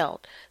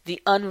unfelt,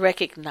 the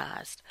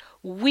unrecognized.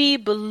 We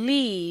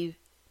believe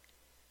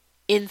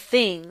in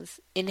things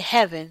in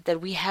heaven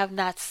that we have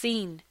not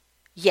seen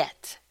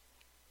yet.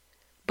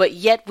 But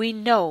yet we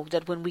know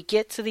that when we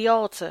get to the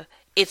altar,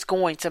 it's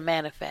going to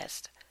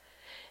manifest.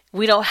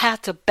 We don't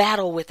have to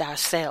battle with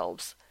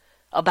ourselves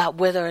about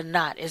whether or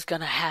not it's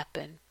going to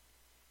happen.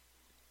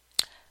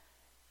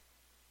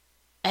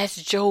 As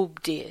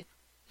Job did,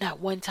 not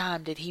one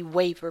time did he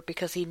waver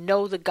because he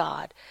knew the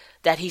God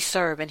that he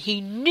served and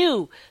he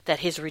knew that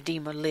his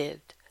Redeemer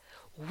lived.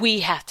 We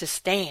have to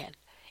stand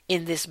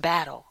in this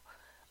battle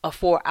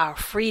for our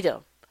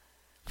freedom,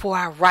 for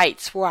our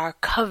rights, for our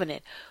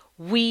covenant.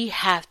 We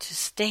have to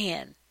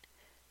stand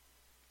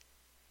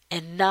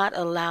and not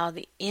allow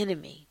the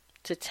enemy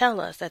to tell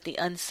us that the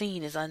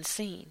unseen is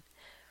unseen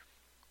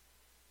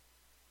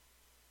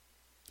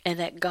and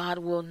that God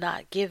will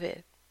not give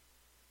it.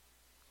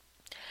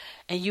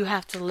 And you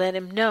have to let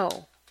him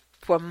know,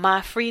 for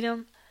my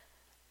freedom,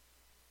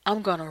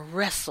 I'm going to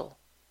wrestle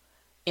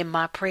in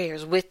my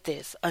prayers with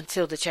this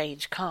until the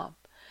change come.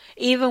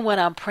 Even when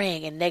I'm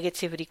praying and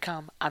negativity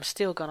come, I'm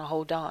still going to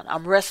hold on.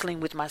 I'm wrestling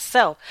with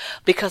myself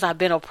because I've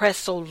been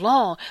oppressed so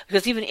long.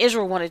 Because even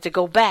Israel wanted to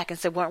go back and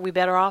said, weren't we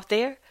better off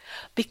there?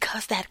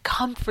 Because that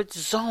comfort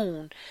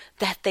zone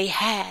that they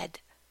had.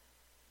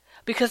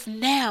 Because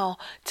now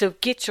to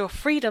get your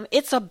freedom,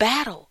 it's a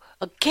battle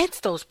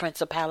against those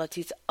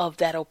principalities of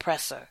that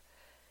oppressor.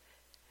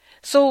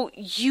 So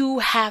you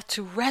have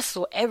to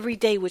wrestle every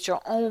day with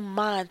your own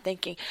mind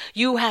thinking.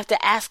 You have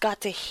to ask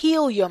God to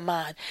heal your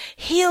mind.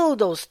 Heal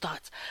those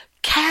thoughts.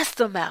 Cast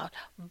them out.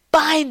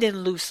 Bind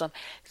and loose them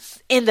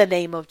in the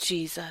name of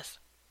Jesus.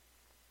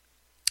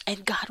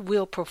 And God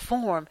will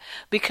perform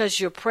because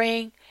you're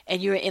praying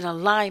and you're in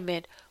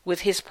alignment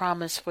with his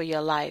promise for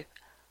your life.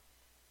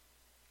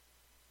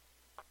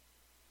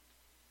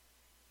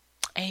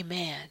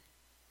 Amen.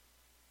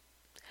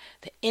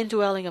 The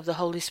indwelling of the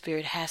Holy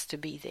Spirit has to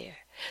be there.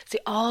 See,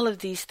 all of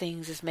these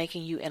things is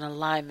making you in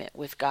alignment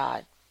with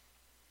God.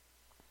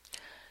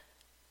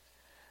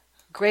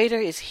 Greater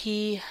is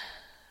he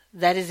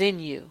that is in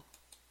you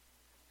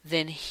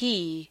than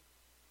he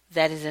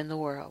that is in the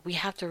world. We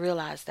have to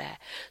realize that.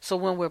 So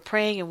when we're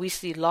praying and we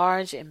see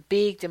large and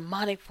big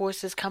demonic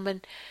forces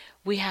coming,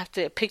 we have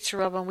to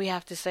picture of them. We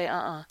have to say,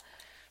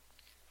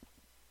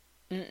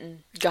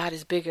 God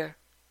is bigger.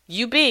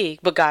 You big,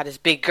 but God is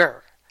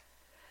bigger.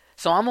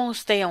 So I'm going to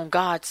stay on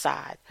God's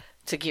side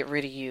to get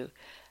rid of you.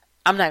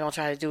 I'm not going to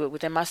try to do it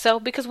within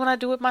myself because when I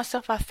do it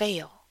myself, I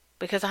fail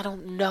because I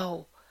don't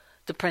know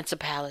the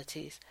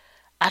principalities.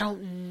 I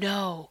don't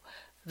know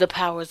the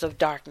powers of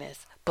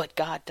darkness, but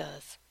God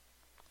does.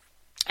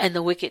 And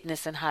the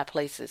wickedness in high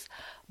places,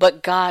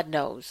 but God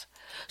knows.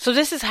 So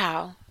this is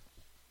how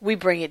we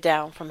bring it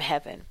down from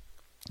heaven.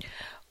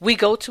 We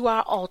go to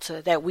our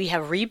altar that we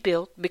have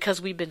rebuilt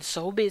because we've been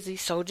so busy,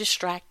 so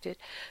distracted,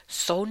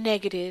 so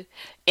negative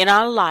in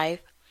our life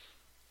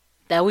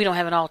that we don't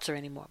have an altar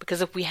anymore.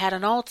 Because if we had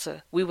an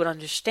altar, we would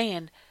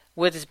understand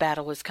where this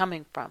battle is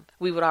coming from.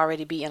 We would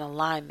already be in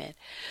alignment.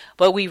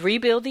 But we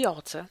rebuild the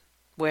altar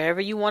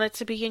wherever you want it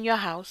to be in your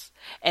house,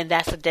 and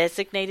that's a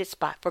designated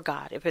spot for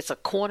God. If it's a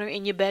corner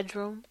in your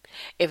bedroom,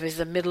 if it's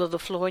the middle of the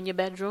floor in your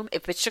bedroom,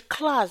 if it's your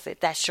closet,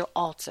 that's your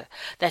altar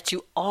that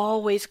you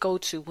always go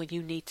to when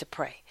you need to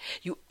pray.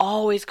 You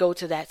always go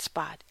to that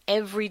spot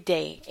every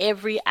day,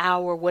 every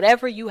hour,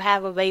 whatever you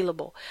have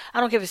available.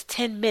 I don't care if it's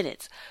 10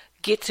 minutes.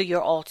 Get to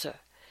your altar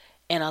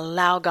and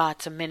allow God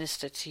to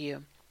minister to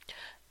you.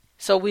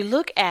 So we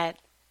look at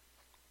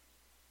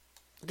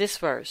this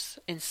verse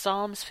in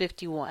Psalms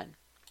 51.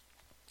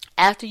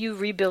 After you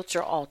rebuilt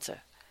your altar,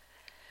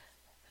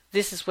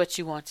 this is what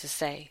you want to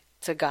say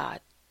to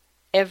God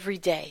every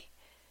day.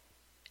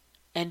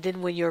 And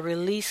then when your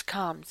release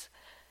comes,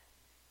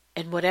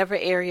 in whatever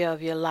area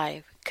of your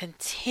life,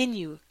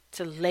 continue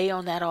to lay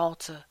on that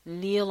altar,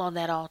 kneel on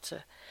that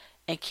altar,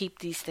 and keep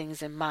these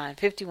things in mind.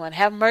 51.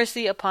 Have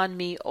mercy upon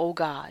me, O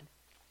God,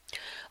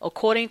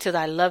 according to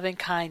thy loving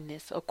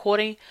kindness,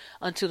 according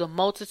unto the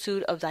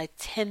multitude of thy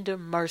tender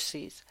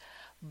mercies.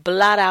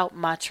 Blot out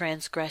my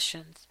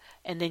transgressions.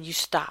 And then you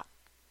stop.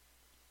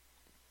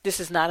 This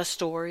is not a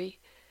story.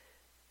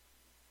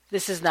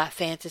 This is not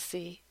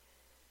fantasy.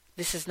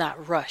 This is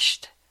not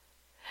rushed.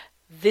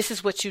 This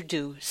is what you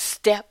do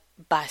step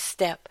by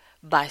step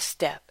by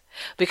step.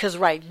 Because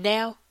right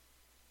now,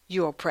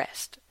 you're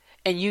oppressed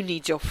and you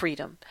need your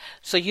freedom.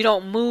 So you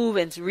don't move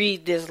and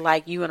read this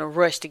like you in a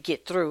rush to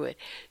get through it.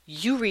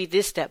 You read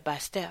this step by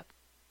step.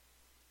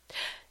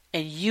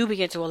 And you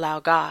begin to allow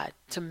God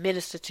to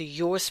minister to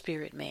your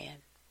spirit, man,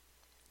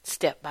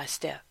 step by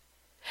step.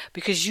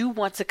 Because you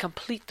want to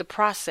complete the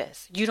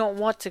process. You don't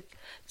want to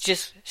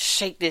just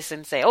shake this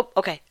and say, oh,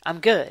 okay, I'm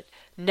good.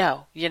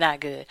 No, you're not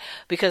good.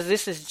 Because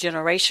this is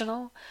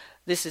generational.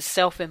 This is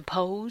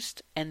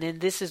self-imposed. And then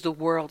this is the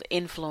world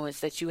influence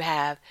that you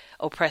have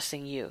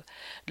oppressing you.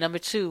 Number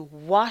 2,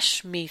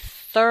 wash me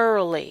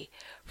thoroughly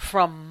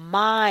from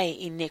my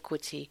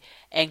iniquity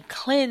and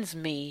cleanse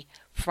me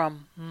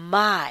from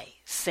my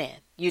sin.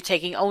 You're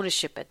taking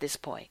ownership at this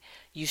point.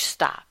 You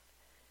stop.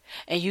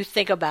 And you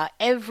think about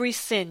every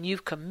sin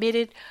you've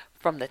committed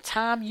from the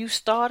time you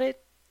started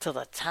to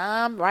the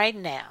time right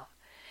now.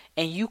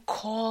 And you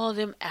call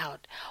them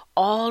out.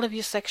 All of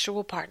your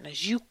sexual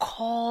partners, you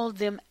call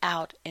them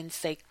out and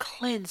say,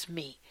 cleanse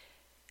me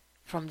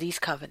from these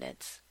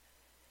covenants.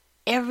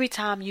 Every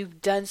time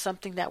you've done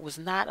something that was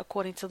not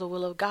according to the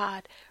will of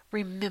God,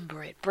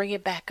 remember it. Bring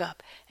it back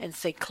up and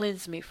say,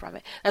 cleanse me from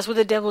it. That's what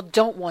the devil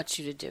don't want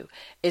you to do,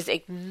 is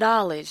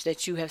acknowledge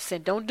that you have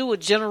sinned. Don't do a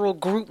general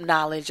group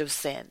knowledge of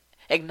sin,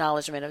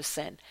 acknowledgement of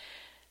sin.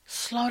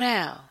 Slow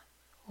down.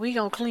 We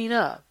gonna clean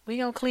up.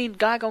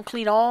 God gonna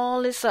clean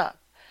all this up.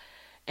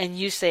 And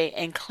you say,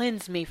 and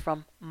cleanse me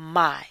from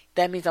my.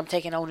 That means I'm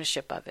taking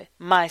ownership of it.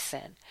 My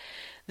sin.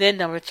 Then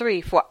number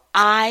 3, for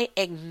I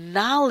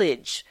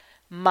acknowledge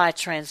my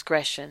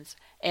transgressions,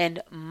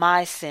 and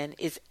my sin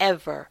is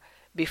ever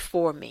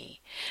before me.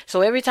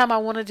 So every time I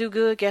want to do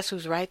good, guess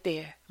who's right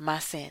there? My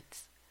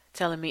sins.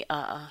 Telling me,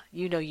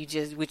 you know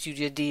what you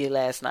just did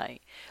last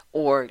night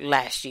or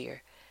last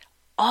year.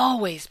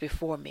 Always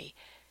before me.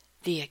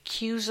 The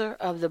accuser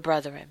of the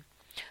brethren.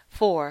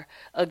 For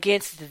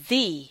against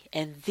thee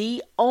and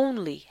thee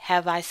only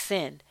have I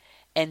sinned,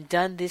 and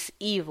done this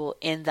evil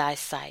in thy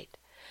sight,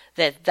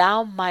 that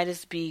thou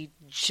mightest be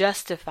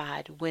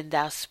justified when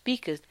thou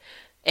speakest,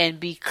 and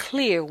be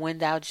clear when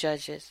thou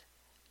judgest.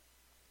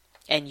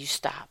 And you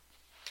stop.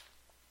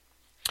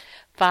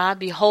 5,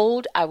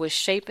 behold, I was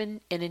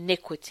shapen in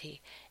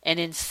iniquity, and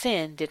in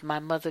sin did my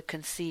mother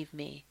conceive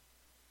me.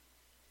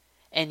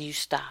 And you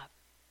stop.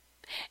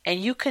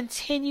 And you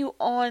continue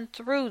on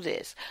through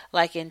this.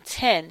 Like in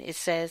 10, it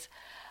says,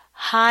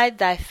 hide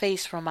thy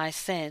face from my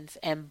sins,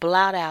 and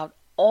blot out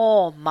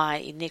all my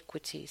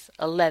iniquities.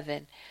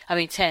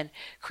 10,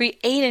 create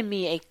in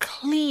me a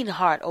clean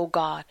heart, O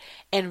God,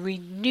 and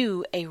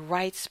renew a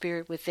right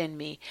spirit within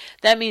me.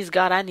 That means,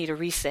 God, I need a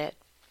reset.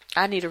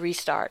 I need a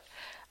restart.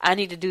 I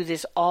need to do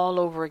this all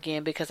over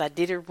again because I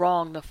did it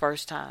wrong the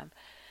first time.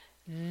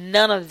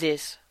 None of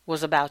this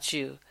was about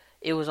you.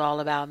 It was all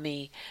about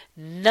me.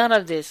 None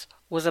of this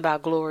was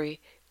about glory,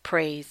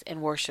 praise,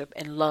 and worship,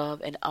 and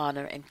love, and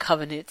honor, and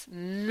covenants.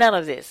 None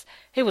of this.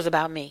 It was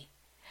about me.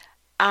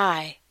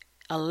 I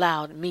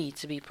allowed me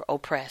to be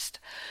oppressed.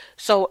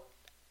 So,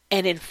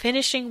 and in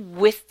finishing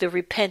with the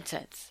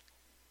repentance,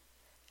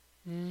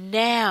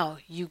 now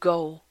you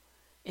go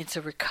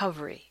into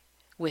recovery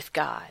with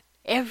God.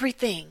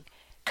 Everything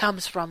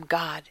comes from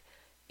God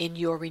in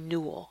your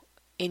renewal,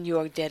 in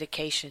your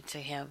dedication to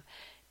Him,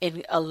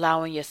 in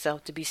allowing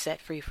yourself to be set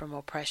free from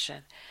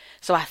oppression.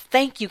 So I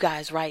thank you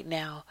guys right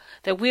now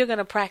that we're going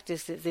to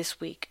practice it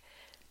this week,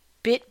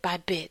 bit by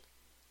bit,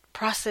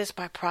 process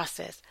by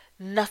process,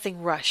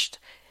 nothing rushed.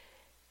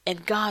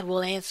 And God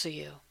will answer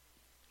you.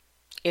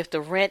 If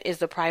the rent is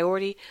the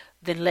priority,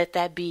 then let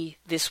that be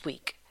this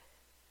week.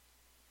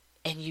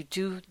 And you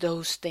do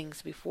those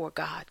things before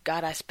God.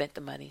 God, I spent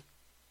the money.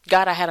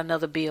 God, I had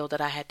another bill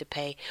that I had to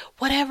pay.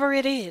 Whatever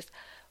it is,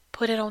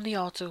 put it on the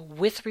altar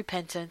with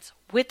repentance,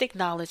 with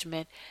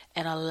acknowledgement,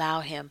 and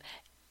allow Him.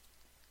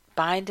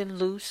 Bind and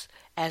loose,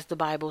 as the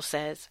Bible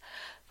says.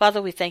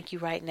 Father, we thank you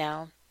right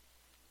now.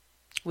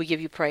 We give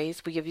you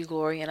praise. We give you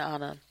glory and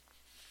honor.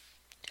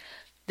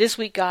 This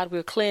week, God,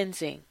 we're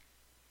cleansing.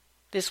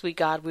 This week,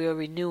 God, we are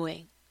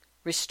renewing,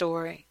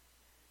 restoring,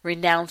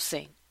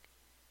 renouncing,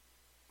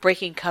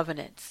 breaking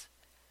covenants,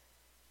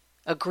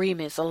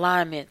 agreements,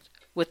 alignment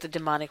with the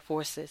demonic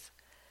forces.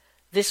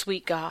 This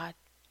week, God,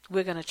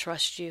 we're going to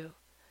trust you.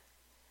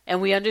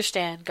 And we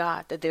understand,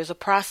 God, that there's a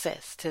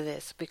process to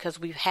this because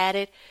we've had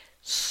it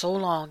so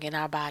long in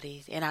our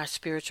bodies, in our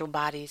spiritual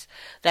bodies,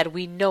 that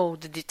we know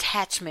the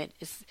detachment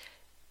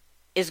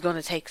is going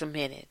to take a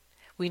minute.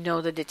 We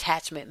know the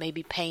detachment may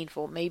be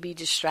painful, may be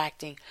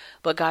distracting,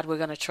 but God, we're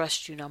going to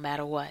trust you no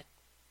matter what.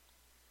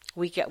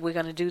 We're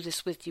going to do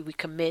this with you. We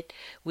commit,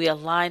 we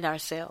align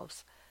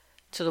ourselves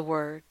to the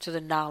Word, to the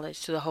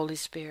knowledge, to the Holy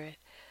Spirit,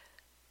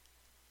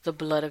 the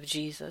blood of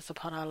Jesus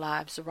upon our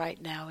lives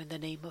right now in the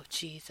name of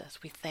Jesus.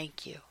 We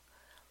thank you.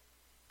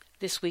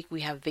 This week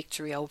we have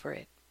victory over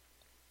it.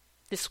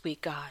 This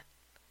week, God.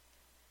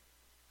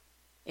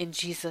 In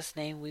Jesus'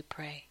 name we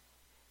pray.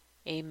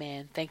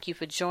 Amen. Thank you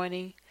for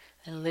joining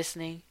and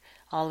listening.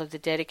 All of the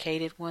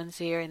dedicated ones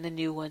here and the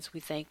new ones,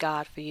 we thank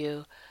God for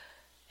you.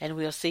 And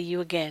we'll see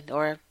you again,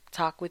 or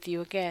talk with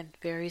you again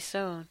very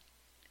soon.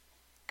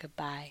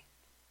 Goodbye.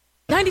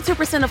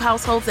 92% of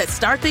households that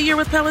start the year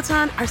with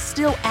Peloton are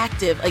still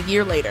active a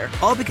year later.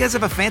 All because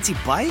of a fancy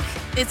bike?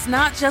 It's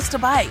not just a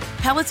bike.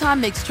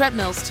 Peloton makes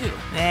treadmills too.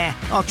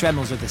 All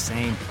treadmills are the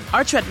same.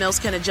 Our treadmills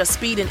can adjust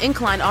speed and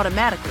incline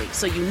automatically,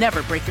 so you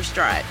never break your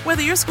stride.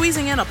 Whether you're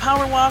squeezing in a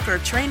power walk or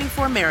training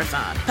for a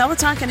marathon,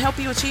 Peloton can help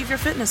you achieve your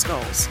fitness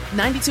goals.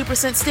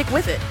 92% stick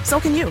with it. So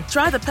can you.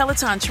 Try the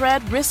Peloton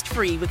Tread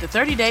risk-free with a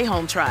 30-day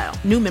home trial.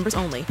 New members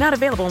only. Not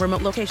available in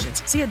remote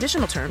locations. See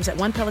additional terms at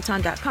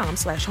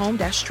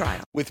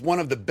onepeloton.com/home-trial. With one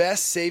of the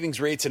best savings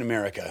rates in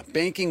America,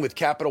 banking with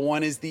Capital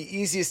One is the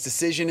easiest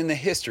decision in the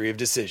history of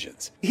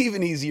decisions.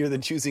 Even easier than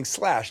choosing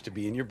Slash to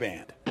be in your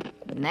band.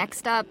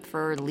 Next up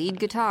for lead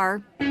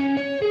guitar.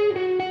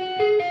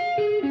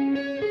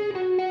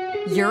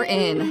 You're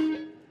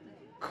in.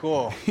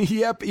 Cool.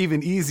 Yep,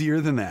 even easier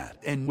than that.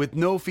 And with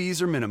no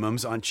fees or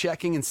minimums on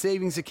checking and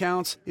savings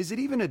accounts, is it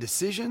even a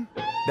decision?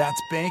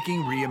 That's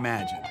banking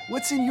reimagined.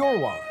 What's in your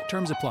wallet?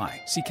 Terms apply.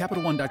 See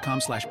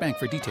CapitalOne.com/bank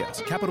for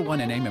details. Capital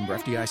One N.A. member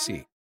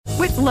FDIC.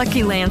 With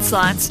Lucky Land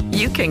Slots,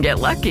 you can get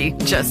lucky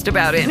just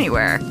about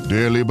anywhere.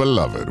 Dearly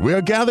beloved, we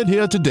are gathered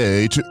here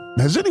today to...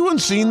 Has anyone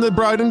seen the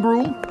bride and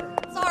groom?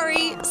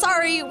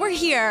 Sorry, we're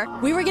here.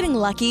 We were getting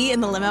lucky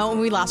in the limo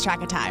and we lost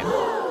track of time.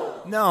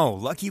 No,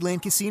 Lucky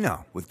Land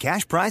Casino, with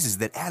cash prizes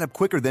that add up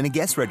quicker than a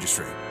guest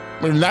registry.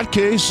 In that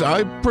case,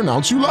 I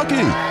pronounce you lucky.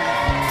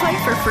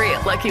 Play for free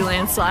at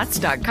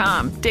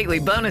LuckyLandSlots.com. Daily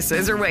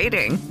bonuses are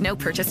waiting. No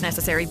purchase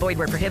necessary. Void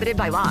where prohibited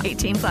by law.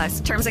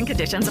 18+. Terms and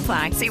conditions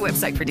apply. See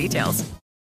website for details.